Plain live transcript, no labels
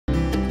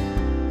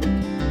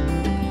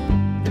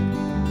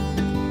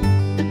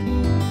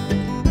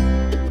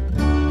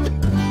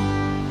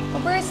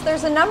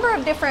there's a number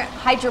of different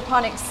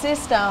hydroponic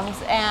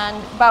systems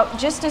and about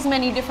just as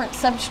many different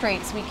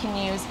substrates we can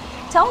use.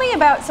 Tell me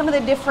about some of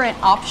the different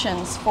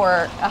options for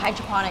a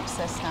hydroponic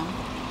system.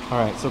 All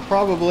right, so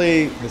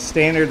probably the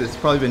standard that's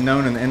probably been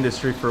known in the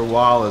industry for a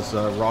while is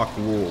rock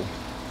wool.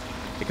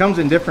 It comes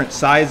in different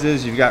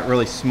sizes. You've got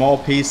really small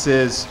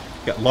pieces,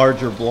 you've got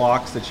larger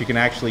blocks that you can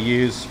actually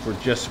use for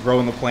just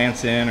growing the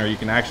plants in, or you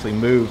can actually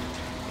move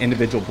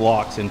individual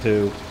blocks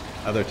into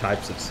other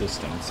types of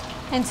systems.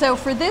 And so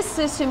for this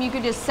system, you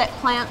could just set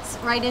plants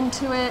right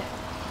into it,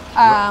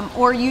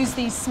 or use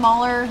these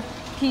smaller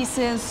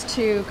pieces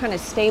to kind of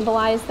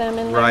stabilize them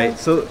in there. Right,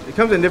 so it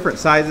comes in different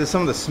sizes.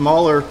 Some of the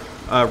smaller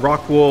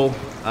rock wool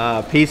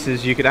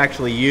pieces you could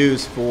actually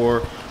use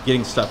for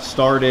getting stuff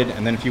started,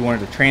 and then if you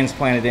wanted to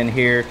transplant it in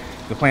here,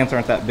 if the plants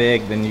aren't that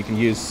big, then you can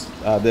use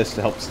this to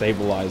help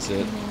stabilize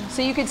it.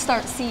 So you could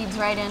start seeds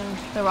right in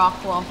the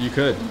rock wool. You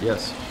could,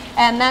 yes.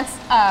 And that's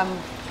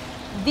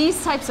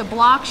these types of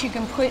blocks you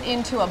can put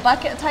into a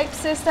bucket type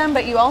system,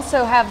 but you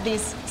also have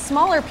these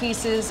smaller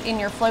pieces in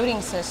your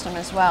floating system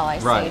as well, I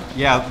see. Right,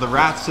 yeah, the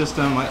rat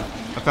system, I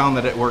found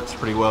that it works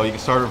pretty well. You can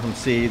start them from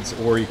seeds,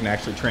 or you can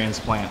actually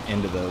transplant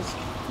into those.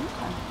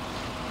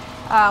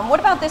 Okay.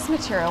 What about this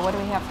material? What do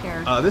we have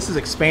here? This is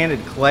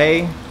expanded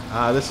clay.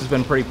 This has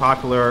been pretty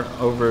popular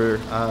over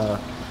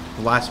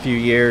the last few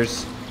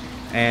years,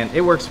 and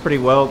it works pretty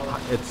well.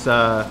 It's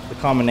the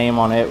common name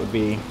on it would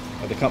be,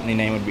 or the company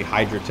name would be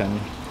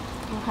Hydroponics.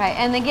 Okay,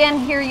 and again,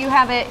 here you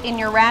have it in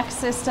your rack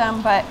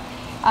system, but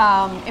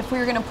if we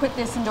were going to put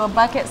this into a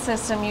bucket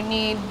system, you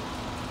need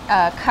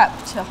a cup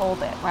to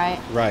hold it, right?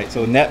 Right,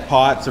 so net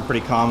pots are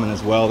pretty common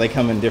as well. They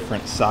come in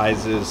different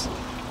sizes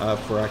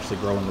for actually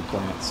growing the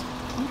plants.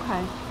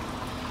 Okay.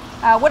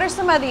 What are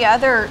some of the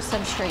other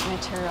substrate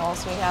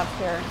materials we have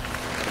here?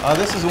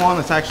 This is one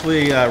that's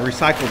actually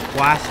recycled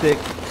plastic.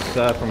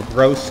 It's from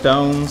grow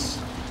stones.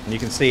 And you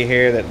can see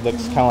here that it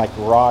looks kind of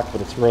like rock, but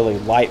it's really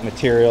light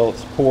material.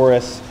 It's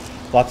porous.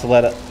 It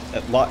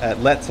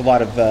lets a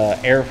lot of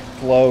air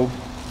flow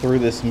through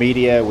this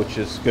media, which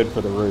is good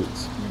for the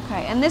roots.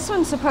 Okay, and this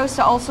one's supposed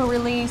to also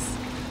release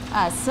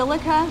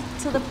silica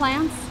to the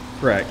plants?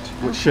 Correct,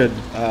 which should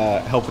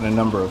help in a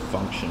number of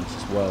functions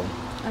as well.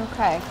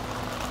 Okay,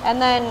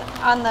 and then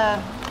on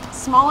the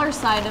smaller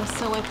side of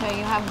silica,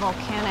 you have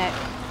volcanic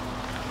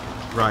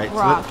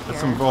rock. So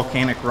that's some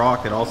volcanic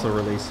rock that also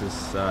releases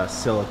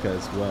silica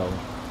as well.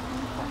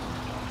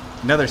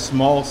 Okay. Another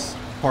small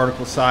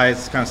particle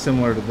size, kind of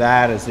similar to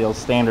that, is the old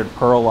standard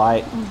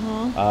perlite.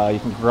 You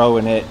can grow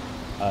in it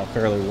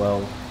fairly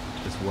well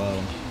as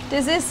well.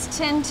 Does this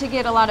tend to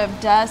get a lot of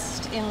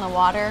dust in the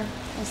water?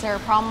 Is there a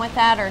problem with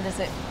that, or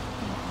does it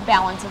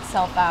balance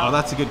itself out? Oh,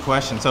 that's a good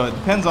question. So it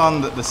depends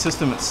on the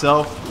system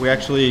itself. We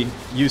actually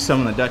use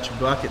some in the Dutch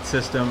bucket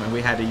system, and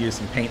we had to use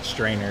some paint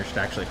strainers to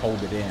actually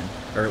hold it in,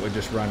 or it would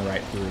just run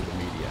right through the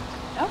media.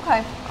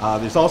 Okay.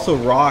 There's also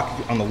rock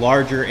on the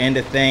larger end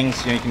of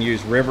things. You can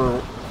use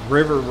river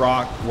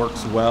rock,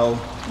 works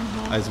well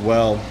as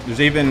well.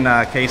 There's even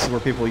cases where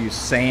people use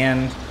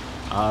sand.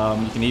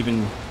 You can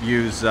even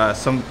use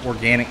some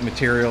organic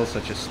materials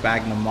such as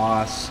sphagnum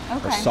moss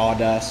or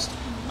sawdust.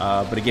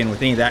 But again,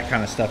 with any of that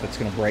kind of stuff, it's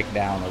going to break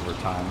down over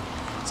time.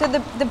 So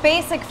the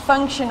basic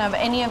function of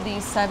any of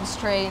these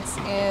substrates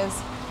is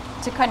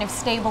to kind of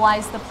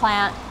stabilize the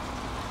plant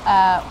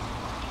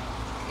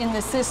in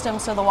the system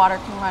so the water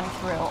can run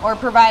through, or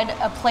provide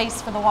a place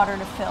for the water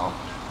to fill.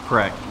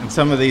 Correct. And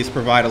some of these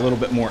provide a little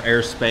bit more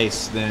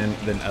airspace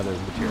than other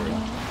material.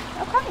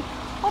 Okay.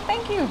 Well,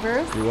 thank you,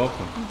 Bruce. You're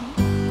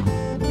welcome.